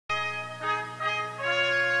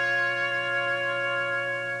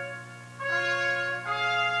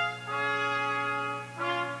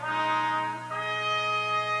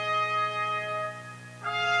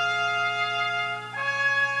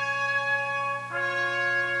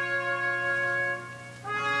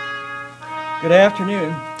Good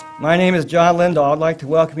afternoon. My name is John Lindahl. I'd like to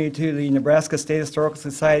welcome you to the Nebraska State Historical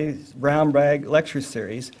Society's Brown Bag Lecture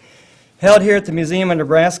Series, held here at the Museum of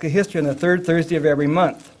Nebraska History on the third Thursday of every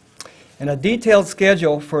month. And a detailed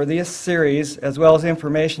schedule for this series, as well as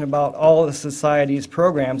information about all of the Society's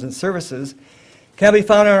programs and services, can be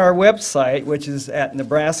found on our website, which is at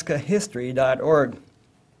nebraskahistory.org.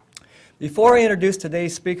 Before I introduce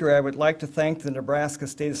today's speaker, I would like to thank the Nebraska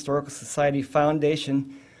State Historical Society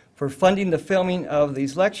Foundation for funding the filming of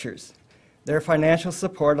these lectures. Their financial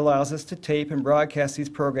support allows us to tape and broadcast these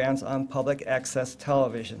programs on public access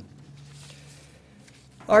television.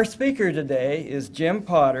 Our speaker today is Jim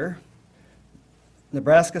Potter,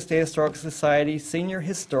 Nebraska State Historical Society senior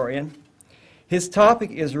historian. His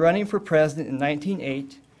topic is running for president in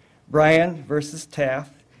 1908, Bryan versus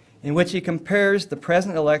Taft, in which he compares the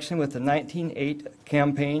present election with the 1908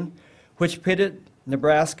 campaign, which pitted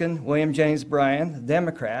Nebraskan William Jennings Bryan, the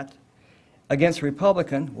Democrat, against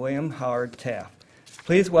Republican William Howard Taft.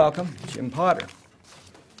 Please welcome Jim Potter.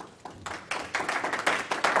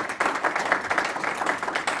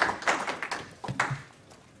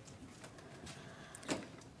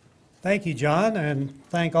 Thank you, John, and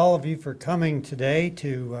thank all of you for coming today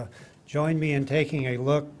to join me in taking a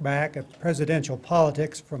look back at presidential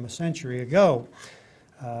politics from a century ago.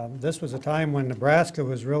 This was a time when Nebraska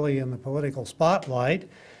was really in the political spotlight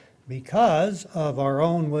because of our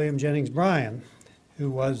own William Jennings Bryan,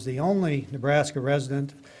 who was the only Nebraska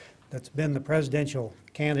resident that's been the presidential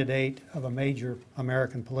candidate of a major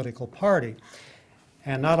American political party.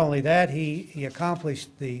 And not only that, he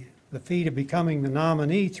accomplished the feat of becoming the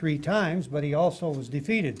nominee 3 times, but he also was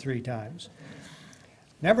defeated 3 times.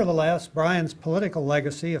 Nevertheless, Bryan's political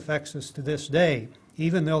legacy affects us to this day,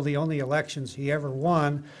 even though the only elections he ever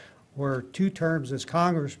won were 2 terms as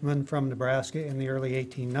congressman from Nebraska in the early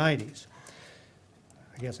 1890s.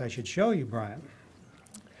 I guess I should show you Bryan.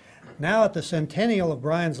 Now at the centennial of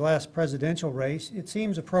Bryan's last presidential race, it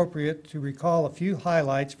seems appropriate to recall a few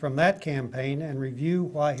highlights from that campaign and review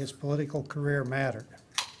why his political career mattered.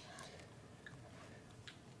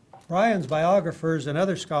 Bryan's biographers and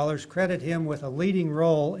other scholars credit him with a leading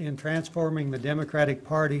role in transforming the Democratic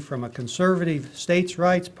Party from a conservative states'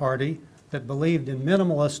 rights party that believed in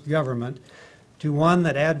minimalist government to one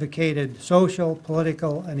that advocated social,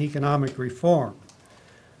 political, and economic reform.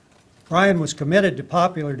 Bryan was committed to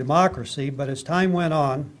popular democracy, but as time went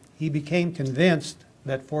on, he became convinced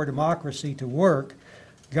that for democracy to work,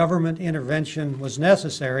 government intervention was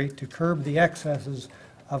necessary to curb the excesses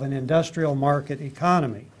of an industrial market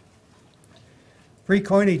economy. Free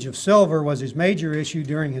coinage of silver was his major issue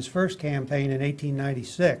during his first campaign in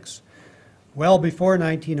 1896. Well before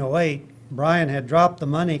 1908, Bryan had dropped the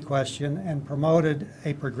money question and promoted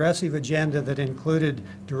a progressive agenda that included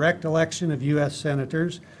direct election of U.S.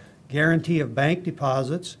 senators, guarantee of bank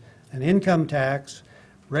deposits, an income tax,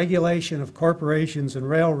 regulation of corporations and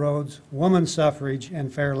railroads, women's suffrage,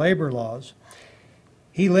 and fair labor laws.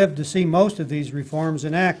 He lived to see most of these reforms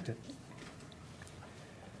enacted.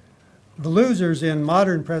 The losers in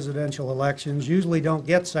modern presidential elections usually don't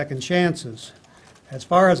get second chances. As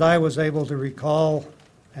far as I was able to recall,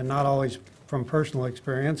 and not always from personal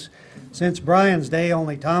experience, since Bryan's day,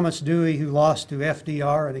 only Thomas Dewey, who lost to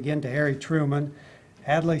FDR and again to Harry Truman,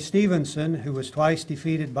 Adlai Stevenson, who was twice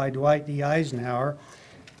defeated by Dwight D. Eisenhower,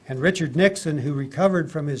 and Richard Nixon, who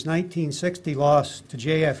recovered from his 1960 loss to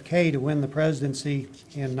JFK to win the presidency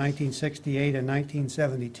in 1968 and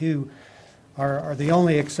 1972, are the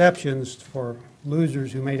only exceptions for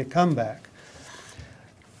losers who made a comeback.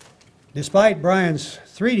 Despite Bryan's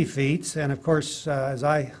 3 defeats, and of course, as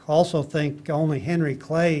I also think only Henry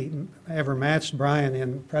Clay ever matched Bryan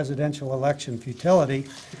in presidential election futility,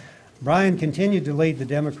 Bryan continued to lead the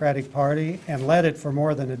Democratic Party and led it for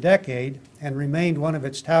more than a decade and remained one of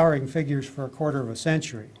its towering figures for a quarter of a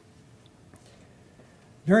century.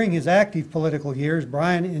 During his active political years,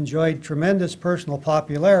 Bryan enjoyed tremendous personal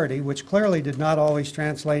popularity, which clearly did not always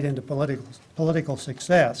translate into political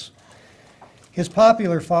success. His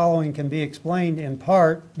popular following can be explained in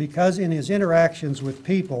part because in his interactions with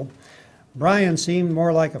people, Bryan seemed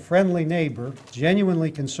more like a friendly neighbor,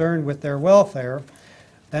 genuinely concerned with their welfare,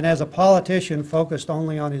 than as a politician focused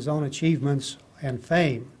only on his own achievements and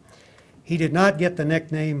fame. He did not get the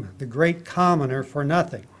nickname the Great Commoner for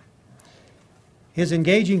nothing. His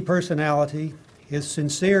engaging personality, his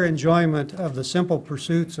sincere enjoyment of the simple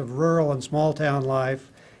pursuits of rural and small-town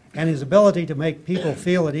life, and his ability to make people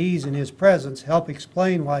feel at ease in his presence help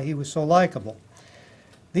explain why he was so likable.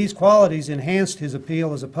 These qualities enhanced his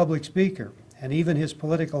appeal as a public speaker, and even his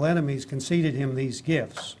political enemies conceded him these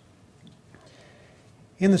gifts.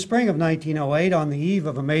 In the spring of 1908, on the eve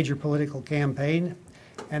of a major political campaign,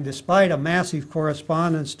 and despite a massive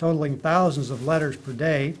correspondence totaling thousands of letters per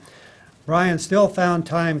day, Bryan still found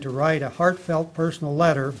time to write a heartfelt personal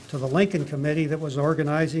letter to the Lincoln Committee that was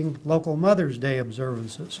organizing local Mother's Day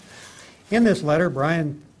observances. In this letter,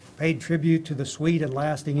 Bryan paid tribute to the sweet and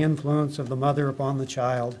lasting influence of the mother upon the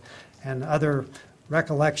child and other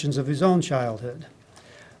recollections of his own childhood.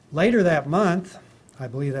 Later that month, I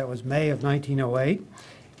believe that was May of 1908,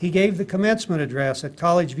 he gave the commencement address at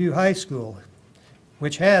College View High School,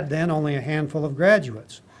 which had then only a handful of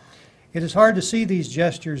graduates. It is hard to see these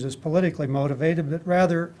gestures as politically motivated, but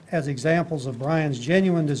rather as examples of Bryan's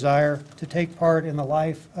genuine desire to take part in the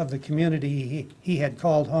life of the community he had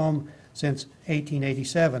called home since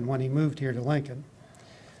 1887 when he moved here to Lincoln.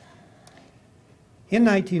 In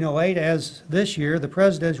 1908, as this year, the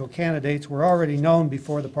presidential candidates were already known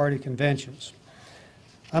before the party conventions.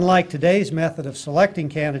 Unlike today's method of selecting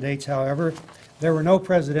candidates, however, there were no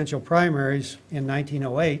presidential primaries in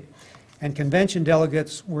 1908, and convention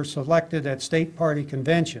delegates were selected at state party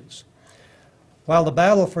conventions. While the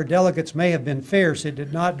battle for delegates may have been fierce, it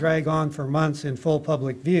did not drag on for months in full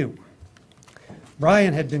public view.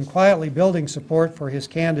 Bryan had been quietly building support for his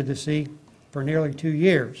candidacy for nearly 2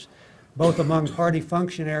 years, both among party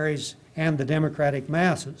functionaries and the Democratic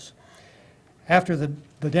masses. After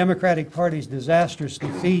the Democratic Party's disastrous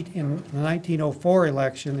defeat in the 1904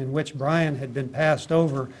 election, in which Bryan had been passed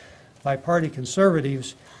over by party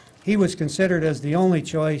conservatives, he was considered as the only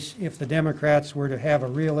choice if the Democrats were to have a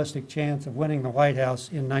realistic chance of winning the White House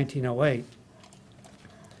in 1908.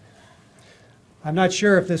 I'm not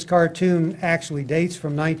sure if this cartoon actually dates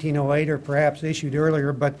from 1908 or perhaps issued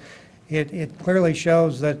earlier, but it clearly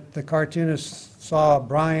shows that the cartoonist saw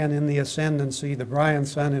Bryan in the ascendancy. The Bryan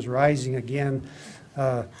sun is rising again,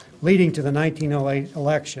 leading to the 1908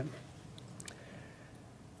 election.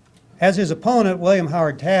 As his opponent, William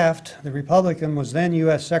Howard Taft, the Republican, was then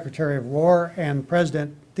U.S. Secretary of War and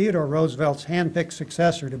President Theodore Roosevelt's handpicked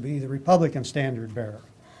successor to be the Republican standard bearer.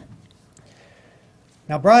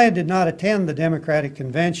 Now, Bryan did not attend the Democratic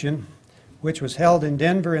Convention, which was held in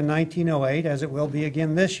Denver in 1908, as it will be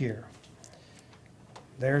again this year.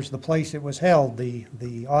 There's the place it was held,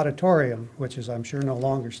 the auditorium, which is, I'm sure, no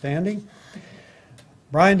longer standing.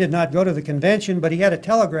 Bryan did not go to the convention, but he had a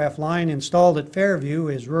telegraph line installed at Fairview,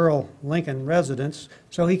 his rural Lincoln residence,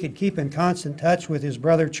 so he could keep in constant touch with his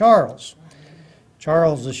brother Charles.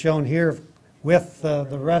 Charles is shown here with the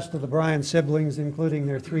rest of the Bryan siblings, including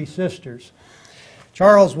their 3 sisters.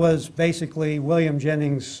 Charles was basically William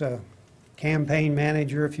Jennings' campaign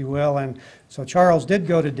manager, if you will, and so Charles did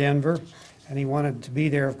go to Denver, and he wanted to be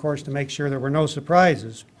there, of course, to make sure there were no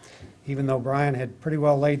surprises, even though Bryan had pretty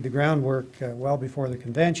well laid the groundwork well before the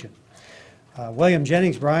convention. William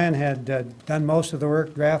Jennings Bryan had done most of the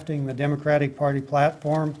work drafting the Democratic Party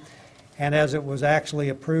platform, and as it was actually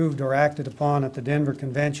approved or acted upon at the Denver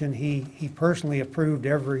convention, he personally approved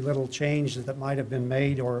every little change that might have been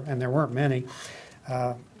made, and there weren't many.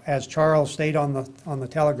 As Charles stayed on the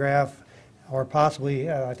telegraph, or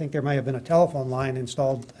possibly I think there may have been a telephone line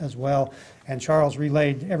installed as well, and Charles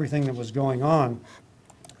relayed everything that was going on.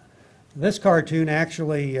 This cartoon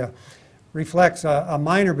actually reflects a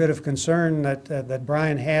minor bit of concern that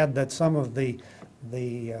Bryan had that some of the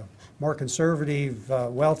more conservative,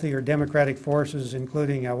 wealthier Democratic forces,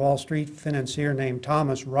 including a Wall Street financier named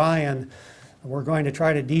Thomas Ryan, were going to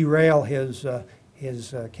try to derail his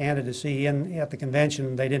candidacy at the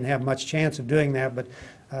convention. They didn't have much chance of doing that, but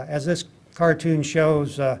as this cartoon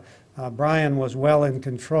shows, Bryan was well in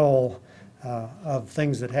control of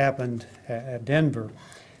things that happened at Denver.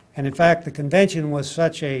 And in fact, the convention was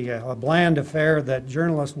such a bland affair that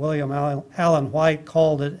journalist William Allen White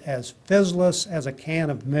called it as fizzless as a can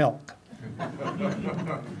of milk.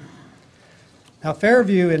 Now,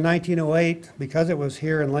 Fairview in 1908, because it was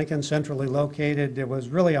here in Lincoln, centrally located, it was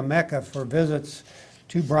really a mecca for visits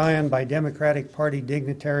to Bryan by Democratic Party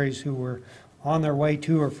dignitaries who were on their way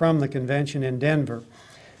to or from the convention in Denver.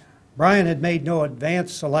 Bryan had made no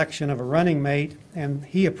advance selection of a running mate, and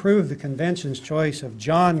he approved the convention's choice of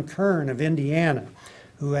John Kern of Indiana,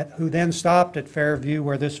 who then stopped at Fairview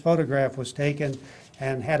where this photograph was taken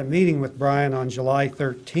and had a meeting with Bryan on July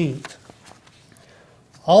 13th.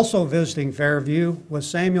 Also visiting Fairview was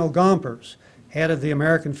Samuel Gompers, head of the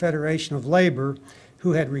American Federation of Labor,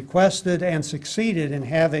 who had requested and succeeded in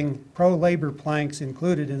having pro-labor planks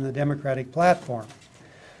included in the Democratic platform.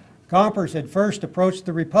 Gompers had first approached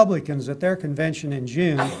the Republicans at their convention in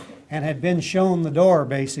June and had been shown the door,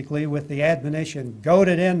 basically, with the admonition, "Go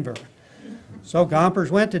to Denver." So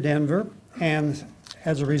Gompers went to Denver, and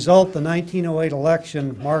as a result, the 1908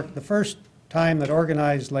 election marked the first time that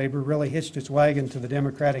organized labor really hitched its wagon to the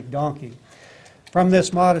Democratic donkey. From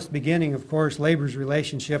this modest beginning, of course, labor's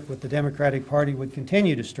relationship with the Democratic Party would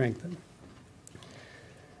continue to strengthen.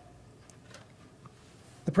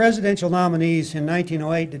 The presidential nominees in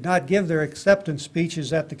 1908 did not give their acceptance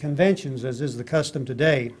speeches at the conventions, as is the custom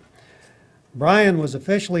today. Bryan was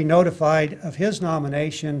officially notified of his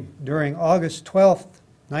nomination during August 12,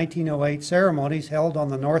 1908 ceremonies held on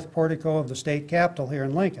the north portico of the state capitol here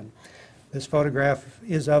in Lincoln. This photograph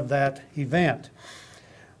is of that event.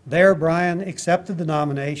 There, Bryan accepted the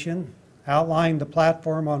nomination, outlined the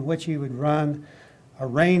platform on which he would run,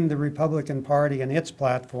 arraigned the Republican Party and its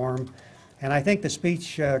platform, and I think the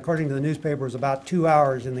speech, according to the newspaper, was about 2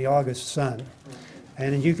 hours in the August sun.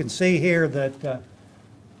 And you can see here that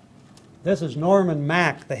this is Norman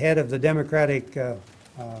Mack, the head of the Democratic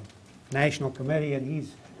National Committee, and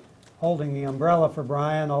he's holding the umbrella for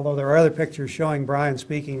Bryan, although there are other pictures showing Bryan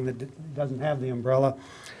speaking that doesn't have the umbrella.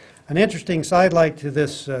 An interesting sidelight to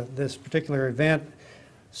this particular event,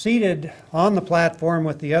 seated on the platform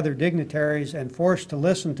with the other dignitaries and forced to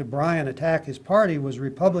listen to Bryan attack his party, was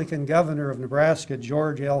Republican Governor of Nebraska,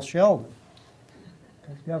 George L. Sheldon.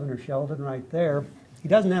 That's Governor Sheldon right there. He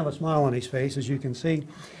doesn't have a smile on his face, as you can see.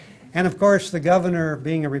 And of course, the governor,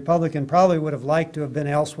 being a Republican, probably would have liked to have been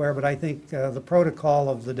elsewhere, but I think the protocol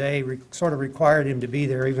of the day sort of required him to be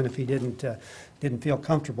there, even if he didn't feel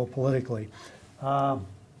comfortable politically.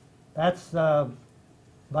 That's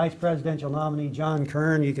Vice Presidential nominee John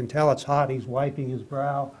Kern. You can tell it's hot. He's wiping his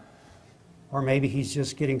brow. Or maybe he's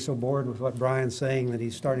just getting so bored with what Bryan's saying that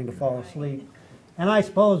he's starting to fall asleep. And I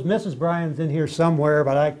suppose Mrs. Bryan's in here somewhere,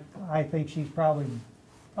 but I think she's probably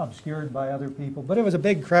obscured by other people. But it was a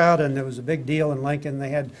big crowd, and it was a big deal in Lincoln.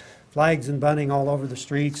 They had flags and bunting all over the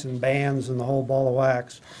streets and bands and the whole ball of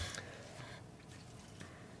wax.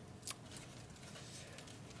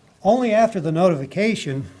 Only after the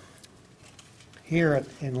notification here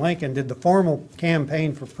in Lincoln did the formal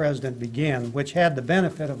campaign for president begin, which had the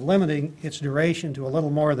benefit of limiting its duration to a little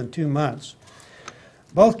more than 2 months.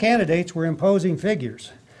 Both candidates were imposing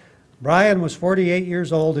figures. Bryan was 48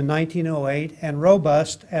 years old in 1908 and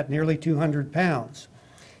robust at nearly 200 pounds.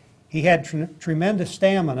 He had tremendous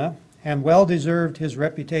stamina and well deserved his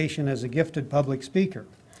reputation as a gifted public speaker.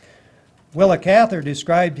 Willa Cather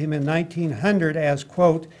described him in 1900 as,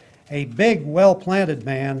 quote, a big, well-planted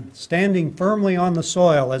man standing firmly on the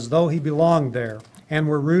soil as though he belonged there and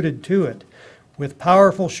were rooted to it, with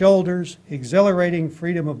powerful shoulders, exhilarating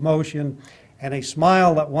freedom of motion, and a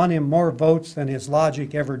smile that won him more votes than his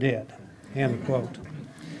logic ever did, end quote.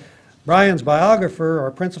 Bryan's biographer, or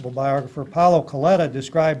principal biographer, Paulo Coletta,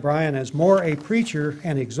 described Bryan as more a preacher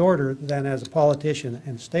and exhorter than as a politician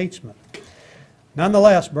and statesman.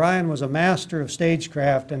 Nonetheless, Bryan was a master of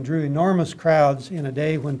stagecraft and drew enormous crowds in a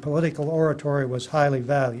day when political oratory was highly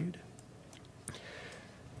valued.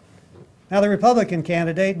 Now, the Republican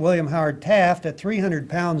candidate, William Howard Taft, at 300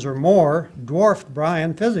 pounds or more, dwarfed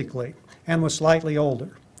Bryan physically and was slightly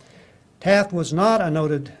older. Taft was not a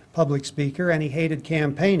noted public speaker, and he hated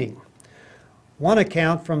campaigning. One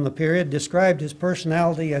account from the period described his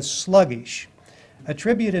personality as sluggish,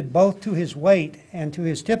 attributed both to his weight and to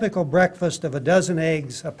his typical breakfast of a dozen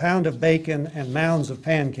eggs, a pound of bacon, and mounds of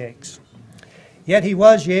pancakes. Yet he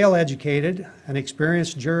was Yale educated, an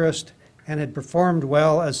experienced jurist, and had performed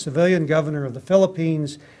well as civilian governor of the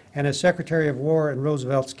Philippines and as Secretary of War in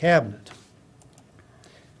Roosevelt's cabinet.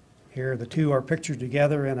 Here the two are pictured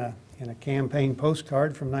together in a campaign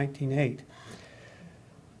postcard from 1908.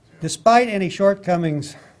 Despite any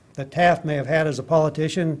shortcomings that Taft may have had as a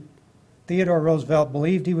politician, Theodore Roosevelt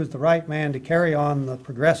believed he was the right man to carry on the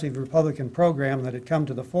progressive Republican program that had come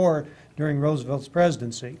to the fore during Roosevelt's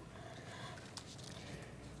presidency.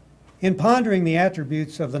 In pondering the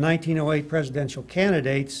attributes of the 1908 presidential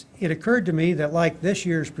candidates, it occurred to me that, like this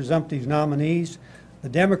year's presumptive nominees, the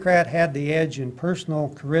Democrat had the edge in personal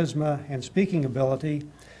charisma and speaking ability,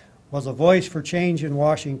 was a voice for change in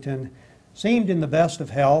Washington, seemed in the best of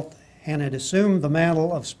health, and had assumed the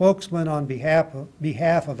mantle of spokesman on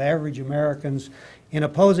behalf of average Americans in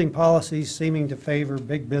opposing policies seeming to favor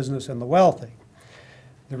big business and the wealthy.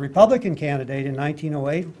 The Republican candidate in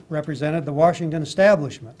 1908 represented the Washington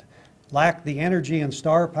establishment, lacked the energy and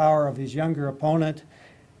star power of his younger opponent,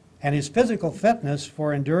 and his physical fitness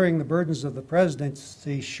for enduring the burdens of the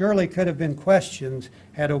presidency surely could have been questioned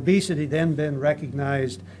had obesity then been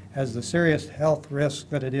recognized as the serious health risk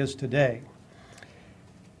that it is today.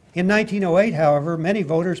 In 1908, however, many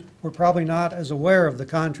voters were probably not as aware of the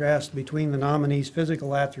contrast between the nominees'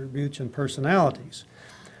 physical attributes and personalities.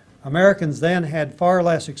 Americans then had far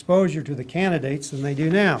less exposure to the candidates than they do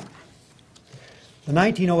now. The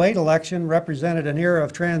 1908 election represented an era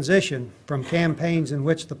of transition from campaigns in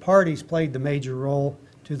which the parties played the major role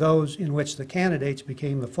to those in which the candidates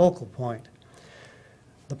became the focal point.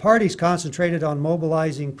 The parties concentrated on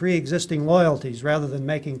mobilizing pre-existing loyalties rather than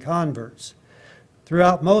making converts.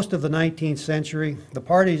 Throughout most of the 19th century, the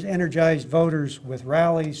parties energized voters with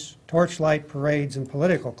rallies, torchlight parades, and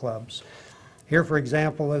political clubs. Here, for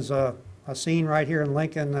example, is a scene right here in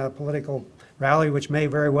Lincoln, a political rally which may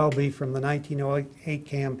very well be from the 1908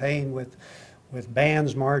 campaign with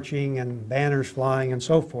bands marching and banners flying and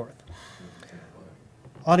so forth.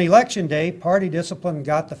 On Election Day, party discipline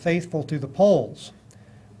got the faithful to the polls.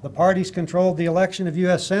 The parties controlled the election of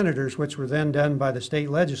U.S. senators, which were then done by the state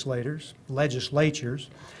legislatures,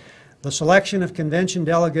 the selection of convention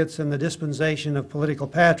delegates, and the dispensation of political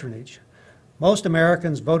patronage. Most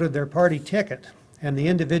Americans voted their party ticket, and the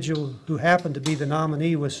individual who happened to be the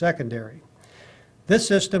nominee was secondary. This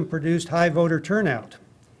system produced high voter turnout.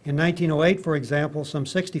 In 1908, for example, some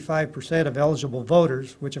 65% of eligible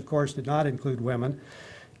voters, which of course did not include women,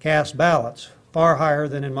 cast ballots, far higher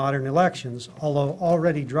than in modern elections, although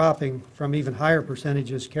already dropping from even higher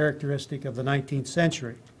percentages characteristic of the 19th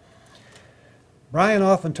century. Bryan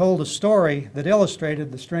often told a story that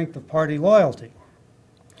illustrated the strength of party loyalty.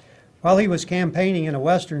 While he was campaigning in a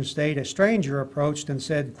western state, a stranger approached and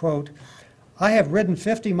said, quote, "I have ridden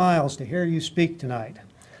 50 miles to hear you speak tonight.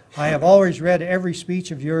 I have always read every speech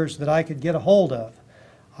of yours that I could get a hold of.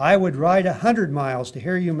 I would ride 100 miles to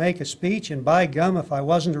hear you make a speech, and by gum, if I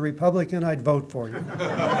wasn't a Republican, I'd vote for you."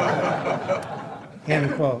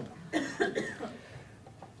 End quote.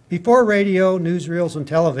 Before radio, newsreels, and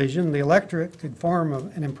television, the electorate could form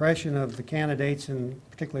an impression of the candidates, and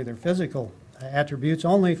particularly their physical attributes,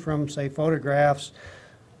 only from, say, photographs,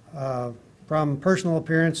 from personal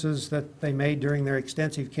appearances that they made during their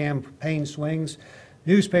extensive campaign swings,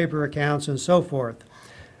 newspaper accounts, and so forth.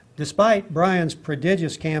 Despite Bryan's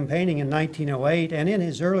prodigious campaigning in 1908 and in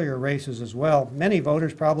his earlier races as well, many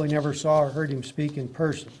voters probably never saw or heard him speak in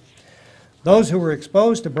person. Those who were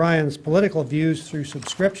exposed to Bryan's political views through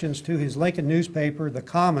subscriptions to his Lincoln newspaper, The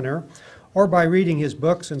Commoner, or by reading his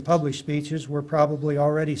books and published speeches were probably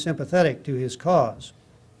already sympathetic to his cause.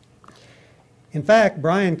 In fact,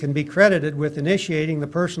 Bryan can be credited with initiating the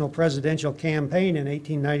personal presidential campaign in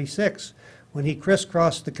 1896, when he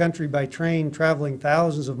crisscrossed the country by train, traveling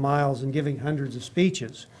thousands of miles and giving hundreds of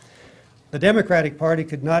speeches. The Democratic Party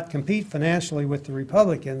could not compete financially with the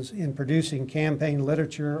Republicans in producing campaign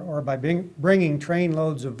literature or by bringing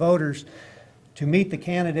trainloads of voters to meet the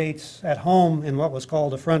candidates at home in what was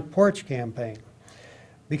called a front porch campaign.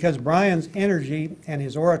 Because Bryan's energy and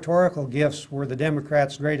his oratorical gifts were the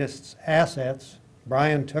Democrats' greatest assets,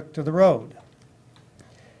 Bryan took to the road.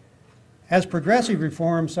 As progressive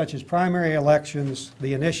reforms such as primary elections,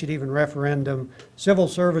 the initiative and referendum, civil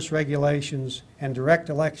service regulations, and direct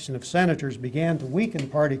election of senators began to weaken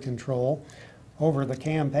party control over the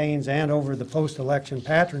campaigns and over the post-election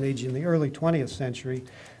patronage in the early 20th century,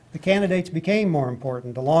 the candidates became more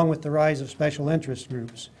important, along with the rise of special interest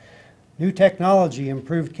groups. New technology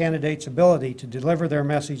improved candidates' ability to deliver their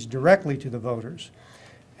message directly to the voters.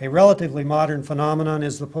 A relatively modern phenomenon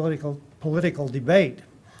is the political debate.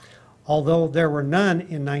 Although there were none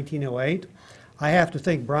in 1908, I have to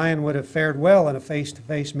think Bryan would have fared well in a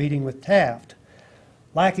face-to-face meeting with Taft.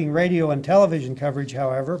 Lacking radio and television coverage,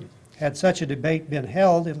 however, had such a debate been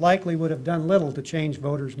held, it likely would have done little to change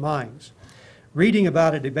voters' minds. Reading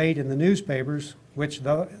about a debate in the newspapers, which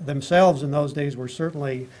themselves in those days were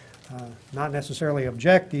certainly not necessarily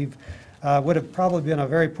objective, would have probably been a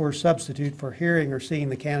very poor substitute for hearing or seeing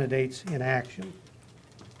the candidates in action.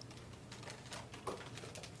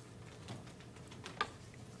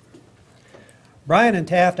 Bryan and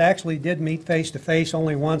Taft actually did meet face-to-face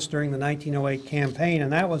only once during the 1908 campaign,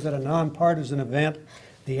 and that was at a nonpartisan event,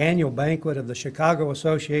 the annual banquet of the Chicago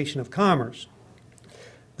Association of Commerce.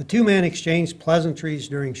 The two men exchanged pleasantries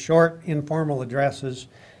during short, informal addresses,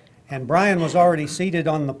 and Bryan was already seated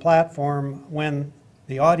on the platform when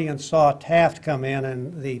the audience saw Taft come in,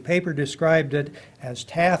 and the paper described it as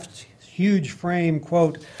Taft's huge frame,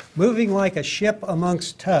 quote, moving like a ship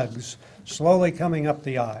amongst tugs, slowly coming up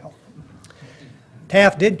the aisle.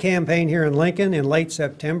 Taft did campaign here in Lincoln in late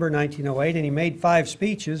September 1908, and he made 5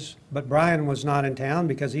 speeches, but Bryan was not in town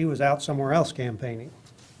because he was out somewhere else campaigning.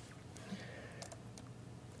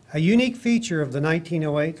 A unique feature of the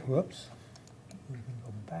 1908, whoops, we're going to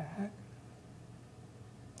go back.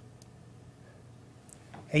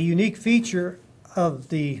 A unique feature of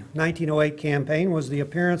the 1908 campaign was the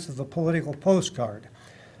appearance of a political postcard.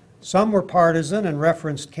 Some were partisan and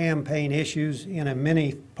referenced campaign issues in a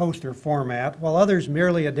mini poster format, while others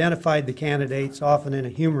merely identified the candidates, often in a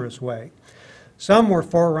humorous way. Some were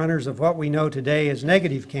forerunners of what we know today as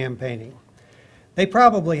negative campaigning. They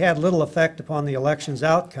probably had little effect upon the election's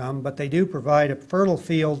outcome, but they do provide a fertile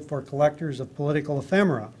field for collectors of political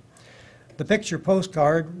ephemera. The picture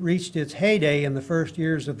postcard reached its heyday in the first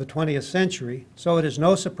years of the 20th century, so it is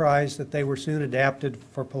no surprise that they were soon adapted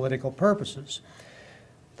for political purposes.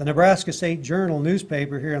 The Nebraska State Journal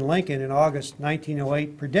newspaper here in Lincoln in August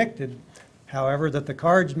 1908 predicted, however, that the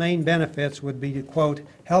card's main benefits would be to, quote,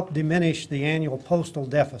 help diminish the annual postal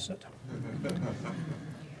deficit.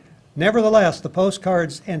 Nevertheless, the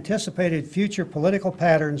postcards anticipated future political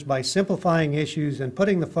patterns by simplifying issues and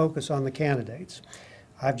putting the focus on the candidates.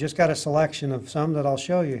 I've just got a selection of some that I'll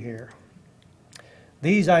show you here.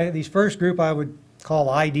 These first group I would call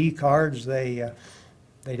ID cards.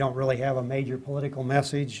 They don't really have a major political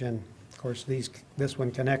message, and of course this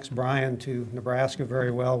one connects Bryan to Nebraska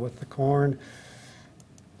very well with the corn.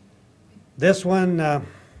 This one,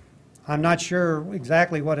 I'm not sure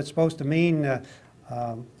exactly what it's supposed to mean.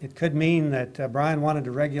 It could mean that Bryan wanted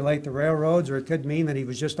to regulate the railroads, or it could mean that he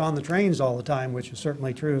was just on the trains all the time, which is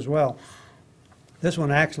certainly true as well. This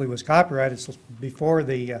one actually was copyrighted before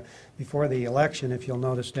the election, if you'll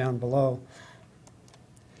notice down below.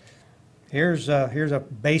 Here's a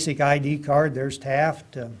basic ID card. There's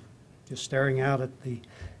Taft, just staring out at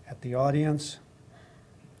the audience.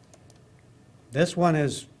 This one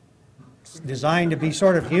is designed to be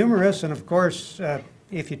sort of humorous, and of course,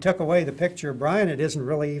 if you took away the picture of Bryan, it isn't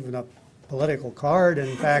really even a political card.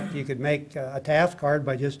 In fact, you could make a Taft card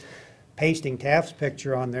by just pasting Taft's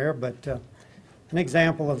picture on there, but an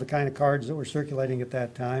example of the kind of cards that were circulating at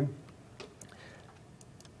that time.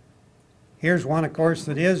 Here's one, of course,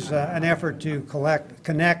 that is an effort to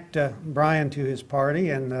connect Bryan to his party,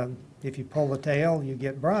 and if you pull the tail, you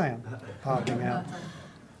get Bryan popping out.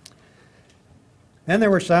 Then there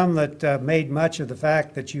were some that made much of the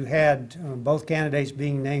fact that you had both candidates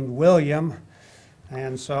being named William,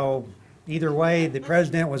 and so either way, the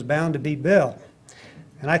president was bound to be Bill.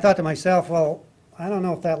 And I thought to myself, well, I don't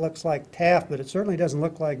know if that looks like Taft, but it certainly doesn't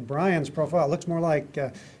look like Bryan's profile. It looks more like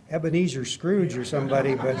Ebenezer Scrooge or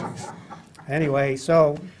somebody, but anyway,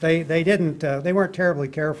 so they weren't terribly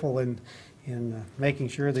careful in making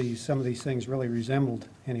sure that some of these things really resembled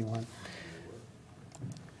anyone.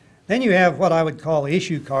 Then you have what I would call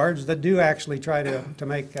issue cards that do actually try to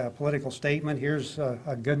make a political statement. Here's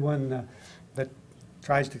a good one that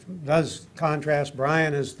does contrast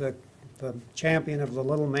Bryan as the champion of the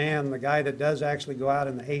little man, the guy that does actually go out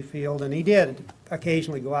in the hayfield, and he did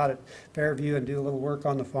occasionally go out at Fairview and do a little work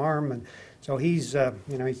on the farm, and so he's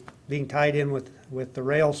he's being tied in with the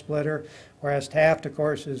rail splitter, whereas Taft, of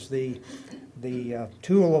course, is the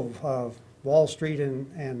tool of Wall Street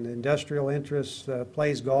and industrial interests,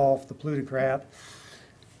 plays golf, the plutocrat,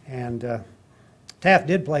 and Taft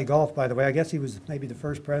did play golf, by the way. I guess he was maybe the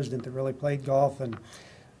first president that really played golf, and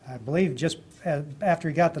I believe just after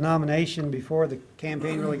he got the nomination, before the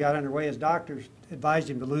campaign really got underway, his doctors advised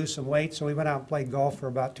him to lose some weight, so he went out and played golf for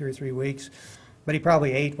about 2 or 3 weeks. But he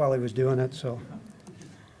probably ate while he was doing it. So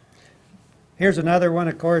here's another one.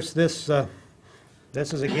 Of course, this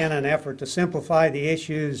is again an effort to simplify the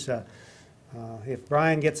issues. If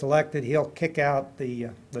Bryan gets elected, he'll kick out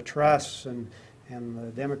the trusts, and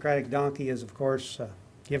the Democratic donkey is, of course,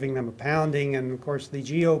 giving them a pounding, and of course the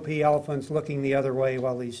GOP elephant's looking the other way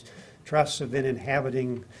while these trusts have been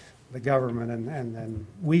inhabiting the government and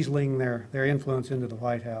weaseling their influence into the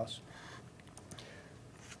White House.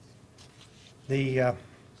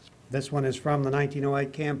 This one is from the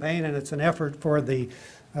 1908 campaign, and it's an effort for the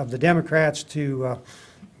Democrats to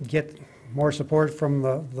get more support from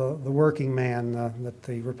the working man. That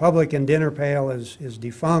the Republican dinner pail is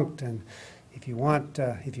defunct, and if you want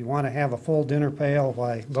to have a full dinner pail,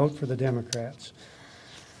 why vote for the Democrats.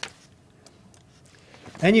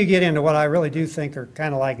 Then you get into what I really do think are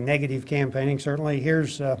kind of like negative campaigning. Certainly,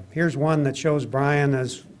 here's one that shows Bryan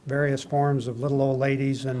as various forms of little old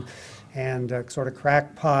ladies and sort of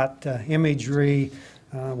crackpot imagery,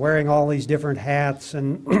 wearing all these different hats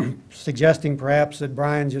and suggesting perhaps that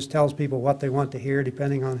Bryan just tells people what they want to hear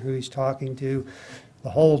depending on who he's talking to.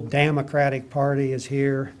 The whole Democratic Party is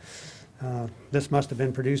here. This must have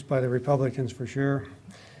been produced by the Republicans for sure.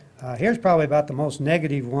 Here's probably about the most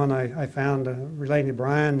negative one I found relating to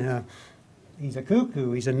Bryan. He's a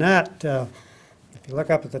cuckoo. He's a nut. If you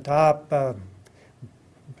look up at the top,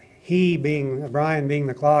 Bryan being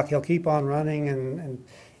the clock, he'll keep on running, and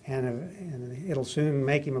it'll soon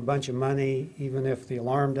make him a bunch of money, even if the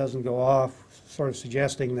alarm doesn't go off, sort of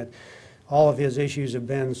suggesting that all of his issues have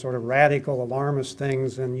been sort of radical, alarmist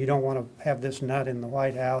things, and you don't want to have this nut in the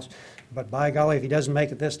White House. But by golly, if he doesn't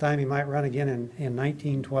make it this time, he might run again in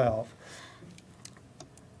 1912.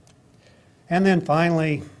 And then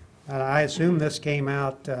finally, I assume this came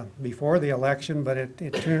out before the election, but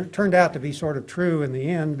it turned out to be sort of true in the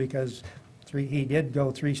end, because he did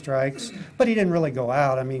go 3 strikes, but he didn't really go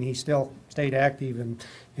out. I mean, he still stayed active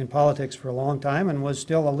in politics for a long time and was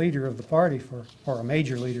still a leader of the party or a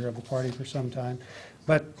major leader of the party for some time.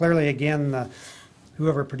 But clearly, again,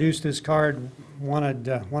 whoever produced this card wanted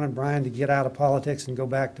Bryan to get out of politics and go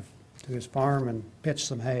back to his farm and pitch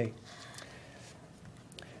some hay.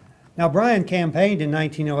 Now, Bryan campaigned in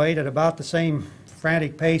 1908 at about the same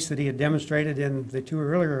frantic pace that he had demonstrated in the 2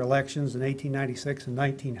 earlier elections in 1896 and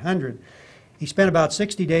 1900. He spent about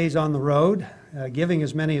 60 days on the road, giving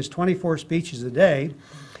as many as 24 speeches a day,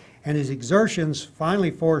 and his exertions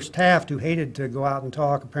finally forced Taft, who hated to go out and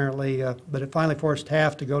talk apparently, but it finally forced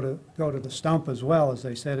Taft to go to the stump as well, as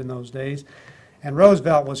they said in those days. And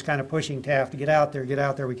Roosevelt was kind of pushing Taft to get out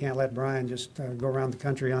there, we can't let Bryan just go around the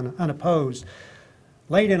country unopposed.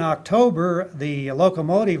 Late in October, the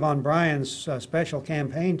locomotive on Bryan's special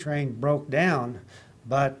campaign train broke down,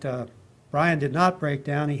 but Bryan did not break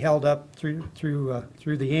down. He held up through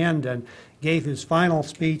the end and gave his final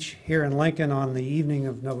speech here in Lincoln on the evening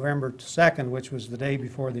of November 2nd, which was the day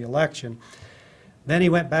before the election. Then he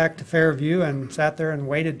went back to Fairview and sat there and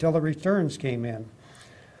waited till the returns came in.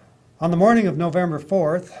 On the morning of November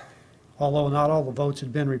 4th, although not all the votes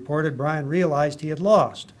had been reported, Bryan realized he had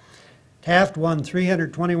lost. Taft won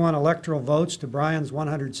 321 electoral votes to Bryan's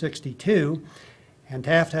 162, and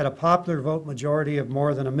Taft had a popular vote majority of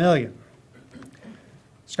more than 1 million.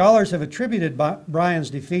 Scholars have attributed Bryan's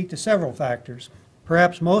defeat to several factors.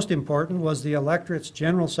 Perhaps most important was the electorate's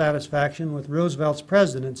general satisfaction with Roosevelt's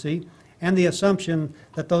presidency and the assumption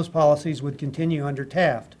that those policies would continue under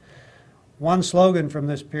Taft. One slogan from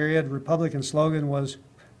this period, Republican slogan, was,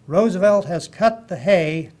 "Roosevelt has cut the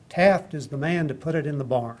hay, Taft is the man to put it in the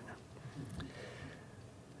barn."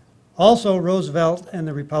 Also, Roosevelt and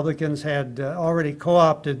the Republicans had already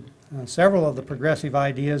co-opted several of the progressive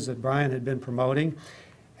ideas that Bryan had been promoting.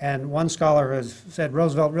 And one scholar has said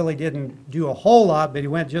Roosevelt really didn't do a whole lot, but he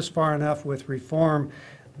went just far enough with reform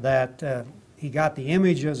that he got the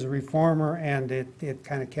image as a reformer, and it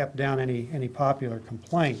kind of kept down any popular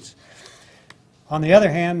complaints. On the other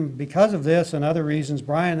hand, because of this and other reasons,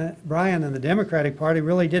 Bryan and the Democratic Party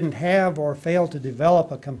really didn't have or failed to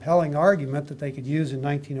develop a compelling argument that they could use in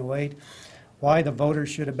 1908 why the voters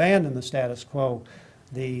should abandon the status quo.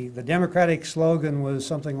 The Democratic slogan was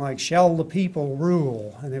something like, "Shall the people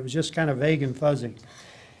rule?" and it was just kind of vague and fuzzy.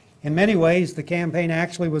 In many ways, the campaign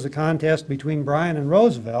actually was a contest between Bryan and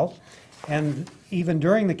Roosevelt, and even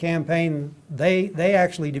during the campaign, they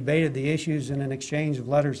actually debated the issues in an exchange of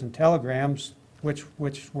letters and telegrams,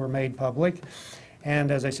 which were made public.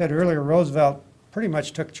 And as I said earlier, Roosevelt pretty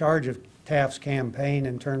much took charge of Taft's campaign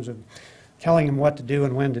in terms of telling him what to do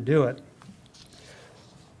and when to do it.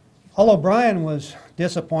 Although Bryan was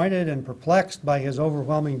disappointed and perplexed by his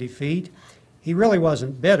overwhelming defeat, he really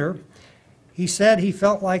wasn't bitter. He said he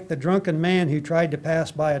felt like the drunken man who tried to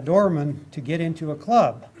pass by a doorman to get into a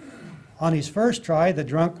club. On his first try, the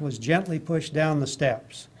drunk was gently pushed down the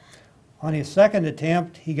steps. On his second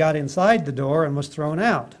attempt, he got inside the door and was thrown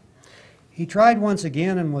out. He tried once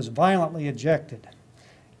again and was violently ejected.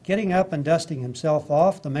 Getting up and dusting himself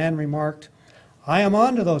off, the man remarked, "I am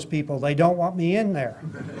on to those people. They don't want me in there."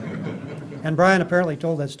 And Bryan apparently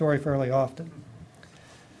told that story fairly often.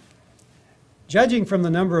 Judging from the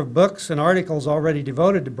number of books and articles already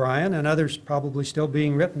devoted to Bryan, and others probably still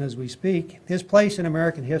being written as we speak, his place in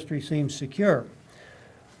American history seems secure.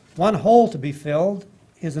 One hole to be filled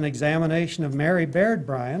is an examination of Mary Baird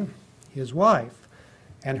Bryan, his wife,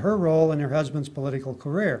 and her role in her husband's political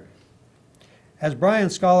career. As Bryan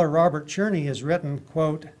scholar Robert Cherney has written,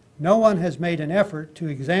 quote, "No one has made an effort to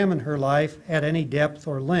examine her life at any depth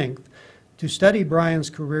or length, to study Bryan's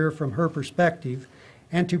career from her perspective,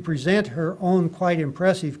 and to present her own quite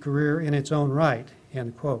impressive career in its own right,"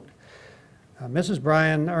 end quote. Mrs.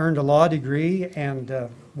 Bryan earned a law degree and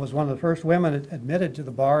was one of the first women admitted to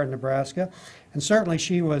the bar in Nebraska. And certainly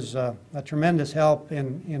she was a tremendous help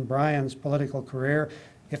in Bryan's political career,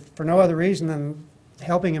 if for no other reason than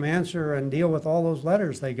helping him answer and deal with all those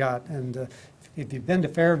letters they got. And if you've been to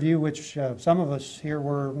Fairview, which some of us here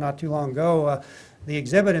were not too long ago, the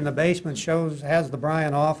exhibit in the basement has the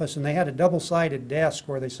Bryan office, and they had a double-sided desk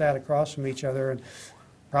where they sat across from each other, and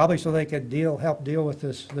probably so they could help deal with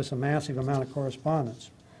this massive amount of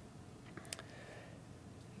correspondence.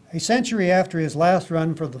 A century after his last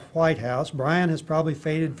run for the White House, Bryan has probably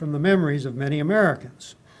faded from the memories of many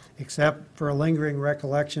Americans, except for a lingering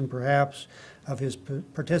recollection, perhaps, of his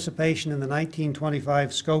participation in the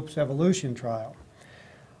 1925 Scopes evolution trial.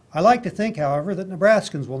 I like to think, however, that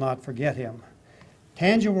Nebraskans will not forget him.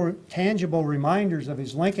 Tangible reminders of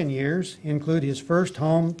his Lincoln years include his first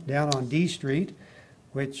home down on D Street,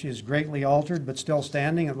 which is greatly altered but still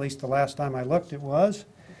standing, at least the last time I looked it was.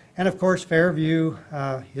 And of course, Fairview,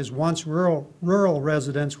 his once rural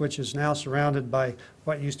residence, which is now surrounded by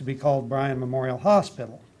what used to be called Bryan Memorial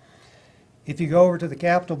Hospital. If you go over to the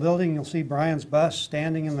Capitol building, you'll see Bryan's bust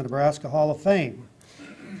standing in the Nebraska Hall of Fame.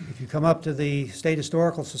 If you come up to the State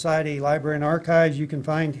Historical Society Library and Archives, you can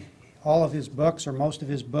find all of his books, or most of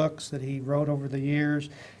his books that he wrote over the years.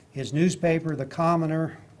 His newspaper, The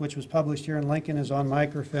Commoner, which was published here in Lincoln, is on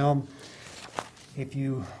microfilm. If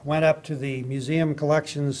you went up to the museum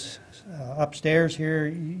collections upstairs here,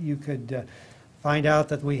 you could find out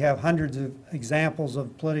that we have hundreds of examples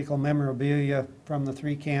of political memorabilia from the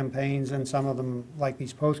three campaigns, and some of them like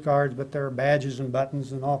these postcards, but there are badges and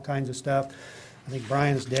buttons and all kinds of stuff. I think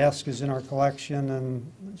Bryan's desk is in our collection,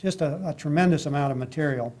 and just a tremendous amount of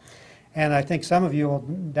material. And I think some of you will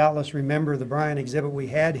doubtless remember the Bryan exhibit we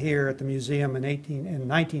had here at the museum in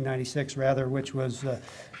 1996, which was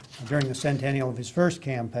during the centennial of his first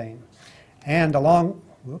campaign. And along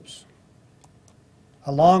with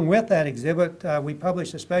that exhibit, we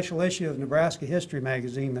published a special issue of Nebraska History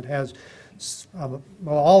magazine that has, well,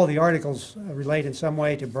 all of the articles relate in some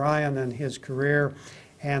way to Bryan and his career.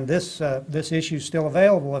 And this issue is still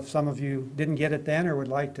available if some of you didn't get it then or would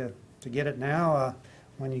like to get it now.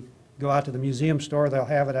 When you go out to the museum store, they'll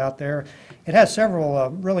have it out there. It has several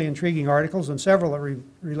really intriguing articles, and several that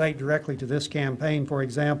relate directly to this campaign. For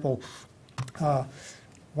example,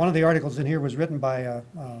 one of the articles in here was written by a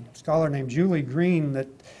scholar named Julie Green that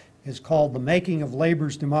is called The Making of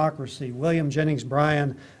Labor's Democracy, William Jennings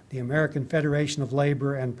Bryan, the American Federation of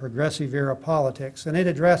Labor and Progressive Era Politics. And it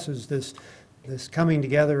addresses this coming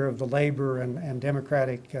together of the Labor and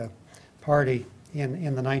Democratic Party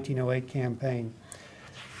in the 1908 campaign.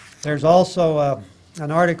 There's also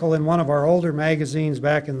an article in one of our older magazines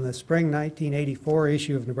back in the spring 1984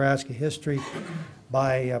 issue of Nebraska History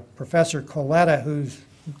by Professor Coletta, who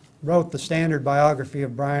wrote the standard biography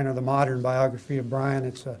of Bryan, or the modern biography of Bryan.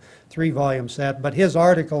 It's a 3-volume set, but his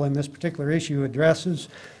article in this particular issue addresses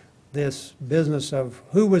this business of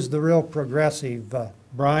who was the real progressive,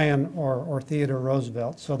 Bryan or Theodore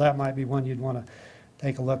Roosevelt. So that might be one you'd want to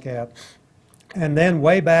take a look at. And then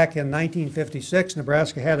way back in 1956,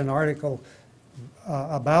 Nebraska had an article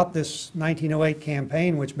about this 1908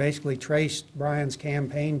 campaign, which basically traced Bryan's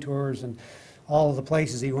campaign tours and all of the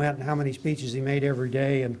places he went and how many speeches he made every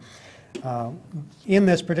day. And in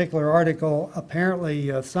this particular article,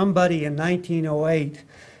 apparently somebody in 1908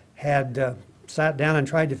 had sat down and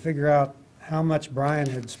tried to figure out how much Bryan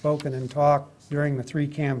had spoken and talked during the 3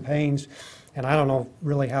 campaigns. And I don't know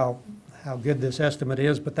really how good this estimate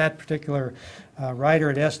is, but that particular writer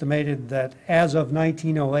had estimated that as of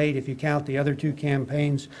 1908, if you count the other 2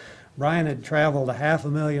 campaigns, Bryan had traveled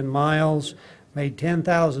 500,000 miles, made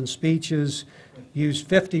 10,000 speeches, used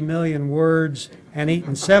 50 million words, and eaten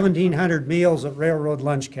 1,700 meals at railroad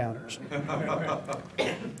lunch counters.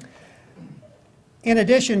 In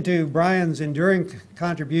addition to Bryan's enduring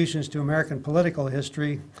contributions to American political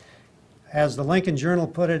history, as the Lincoln Journal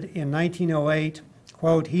put it in 1908,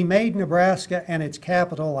 quote, "He made Nebraska and its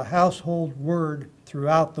capital a household word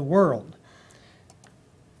throughout the world."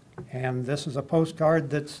 And this is a postcard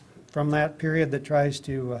that's from that period that tries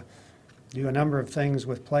to do a number of things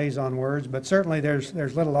with plays on words, but certainly there's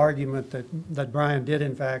little argument that Bryan did,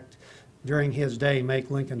 in fact, during his day, make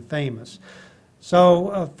Lincoln famous.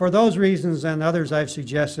 So for those reasons and others I've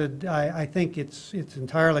suggested, I think it's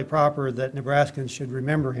entirely proper that Nebraskans should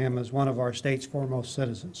remember him as one of our state's foremost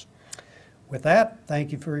citizens. With that,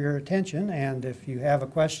 thank you for your attention, and if you have a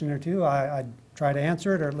question or two, I'd try to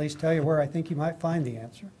answer it, or at least tell you where I think you might find the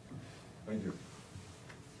answer. Thank you.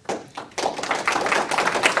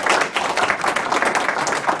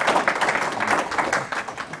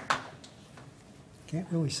 Can't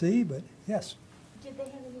really see, but yes. Did they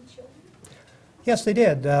have any children? Yes, they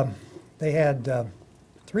did. They had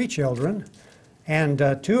 3 children, and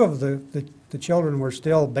 2 of the children were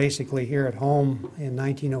still basically here at home in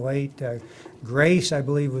 1908. Grace, I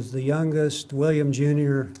believe, was the youngest. William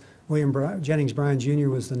Jennings Bryan Jr.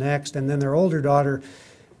 was the next, and then their older daughter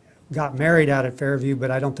got married out at Fairview,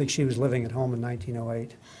 but I don't think she was living at home in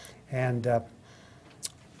 1908. And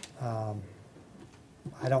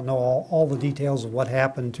I don't know all the details of what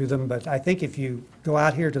happened to them, but I think if you go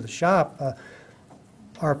out here to the shop,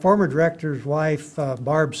 Our former director's wife,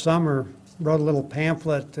 Barb Summer, wrote a little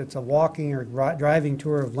pamphlet. It's a walking or driving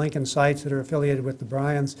tour of Lincoln sites that are affiliated with the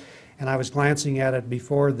Bryans, and I was glancing at it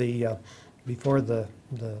before the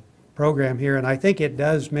program here, and I think it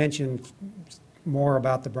does mention more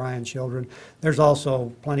about the Bryan children. There's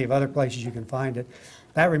also plenty of other places you can find it.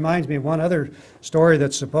 That reminds me of one other story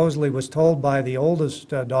that supposedly was told by the oldest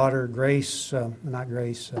daughter,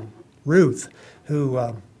 Ruth,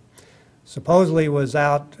 who supposedly was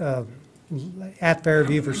out at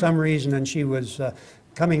Fairview for some reason, and she was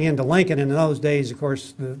coming into Lincoln. And in those days, of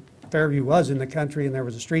course, the Fairview was in the country, and there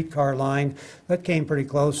was a streetcar line that came pretty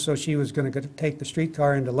close, so she was going to take the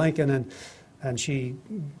streetcar into Lincoln, and she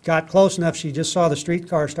got close enough, she just saw the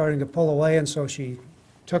streetcar starting to pull away, and so she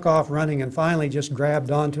took off running and finally just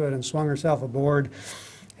grabbed onto it and swung herself aboard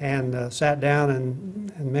and sat down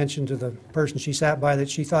and mentioned to the person she sat by that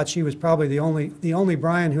she thought she was probably the only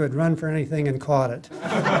Bryan who had run for anything and caught it.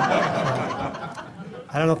 I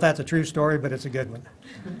don't know if that's a true story, but it's a good one.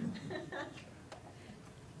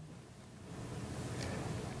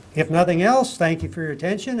 If nothing else, thank you for your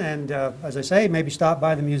attention, and as I say, maybe stop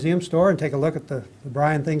by the museum store and take a look at the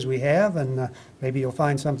Bryan things we have, and maybe you'll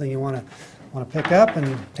find something you want to pick up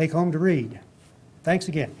and take home to read. Thanks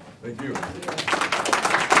again. Thank you.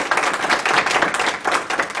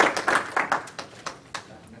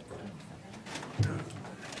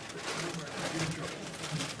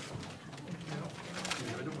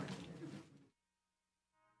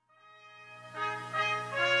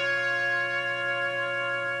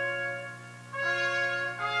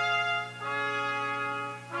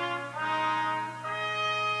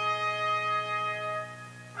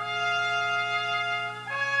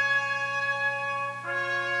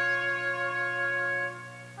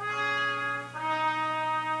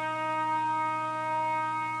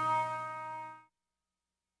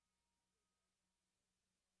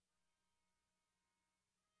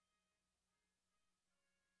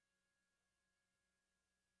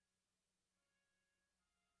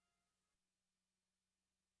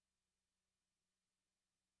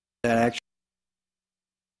 That actually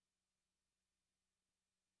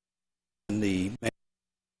the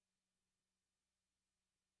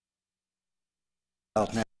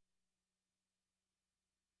South now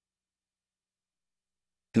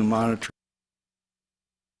to monitor,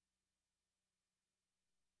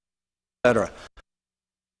 etc.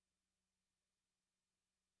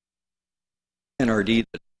 NRD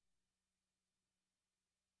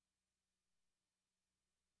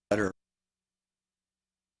that are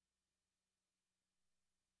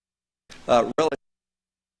really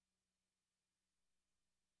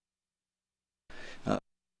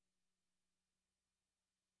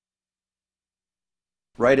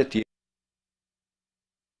right at the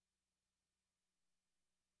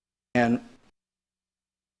and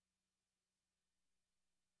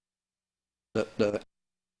the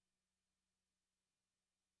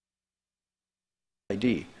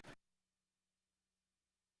ID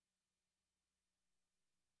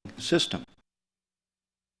system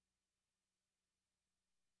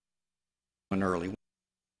an early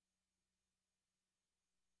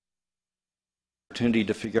opportunity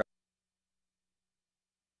to figure out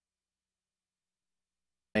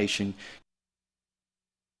nation.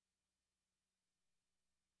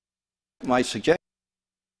 My suggestion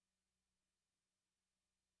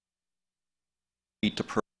is to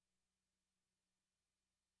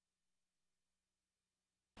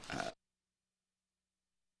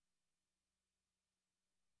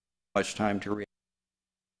much time to read.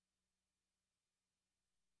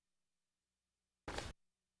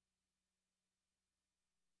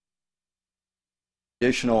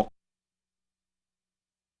 Additional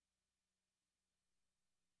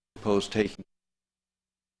propose taking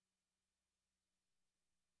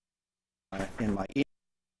in my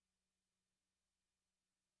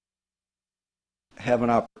have an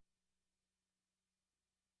opportunity.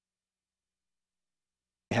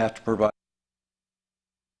 Have to provide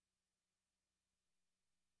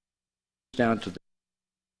down to the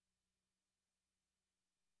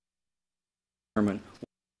determine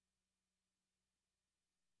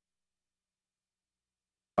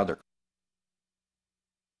other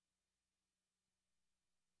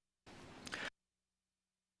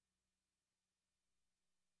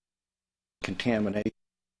contamination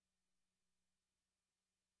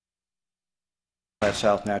by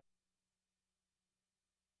South Natural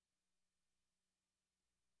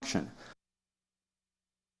function.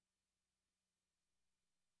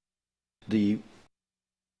 The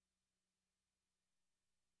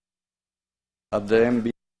of the MB.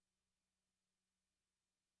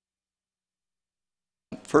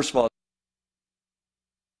 First of all,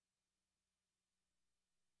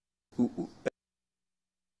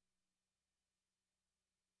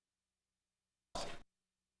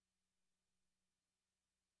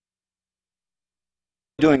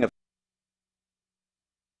 doing a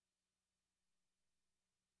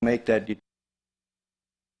make that you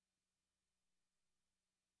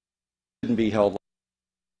shouldn't be held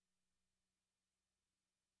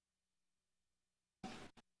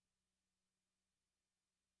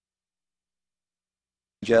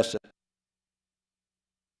suggested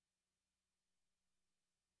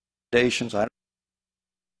recommendations. I don't,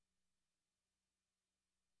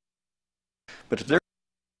 but if there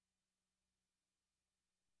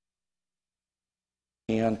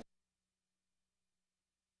and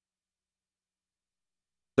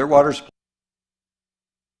their water's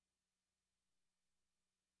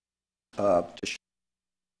to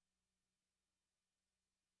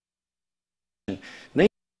they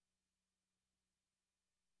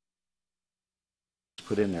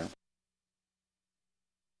put in there.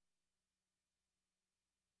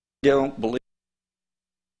 Don't believe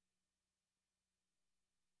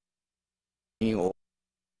me or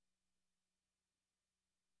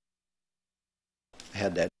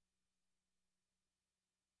had that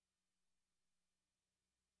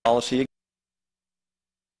policy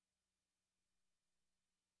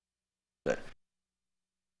that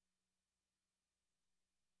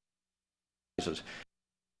is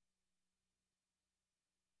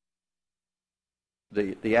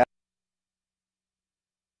the act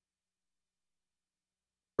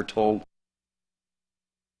we're told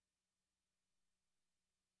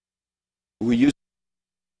we use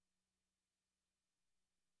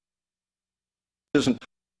isn't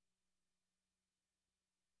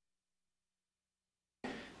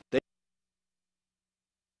they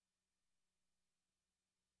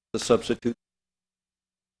the substitute.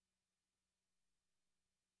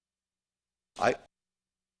 I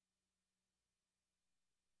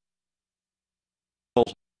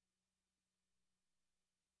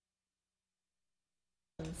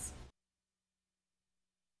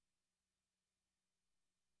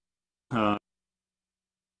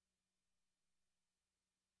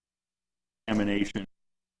Examination.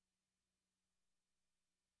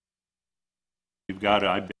 You've got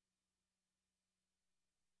to,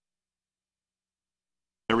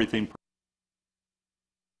 everything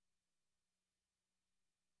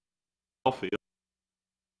field,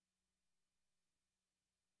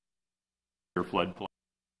 your floodplain.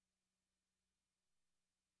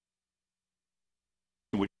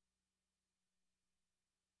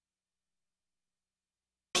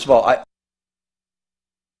 First of all,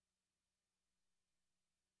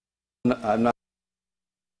 I'm not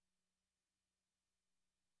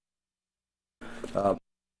a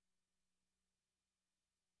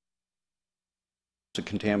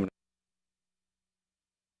contaminant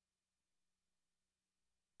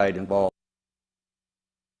involved.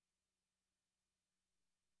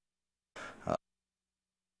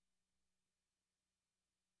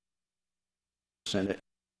 Send it.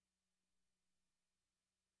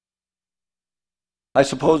 I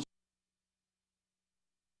suppose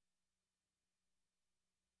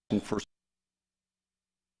for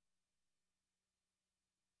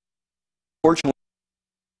fortunately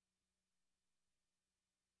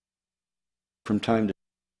from time to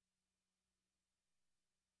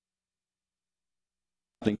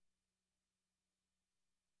something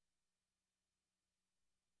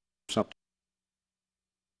something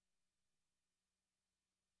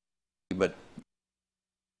but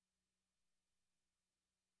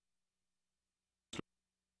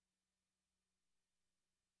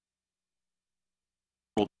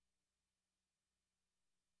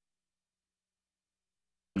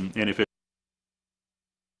And if it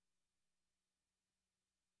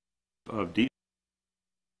of deep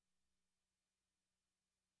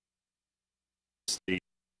state,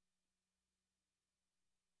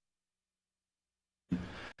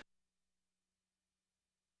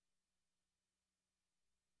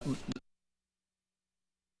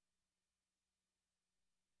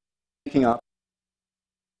 picking up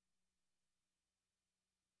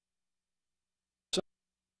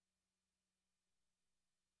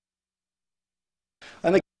I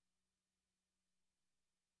think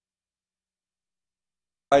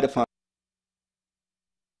try to find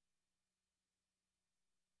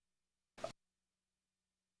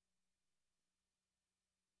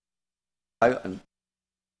I,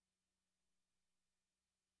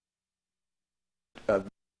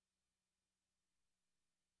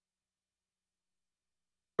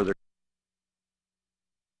 further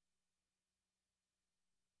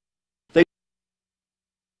they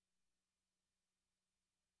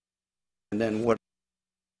and then what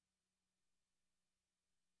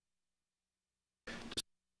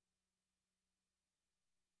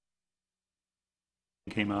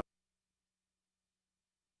came out,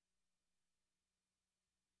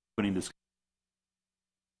 opening discussion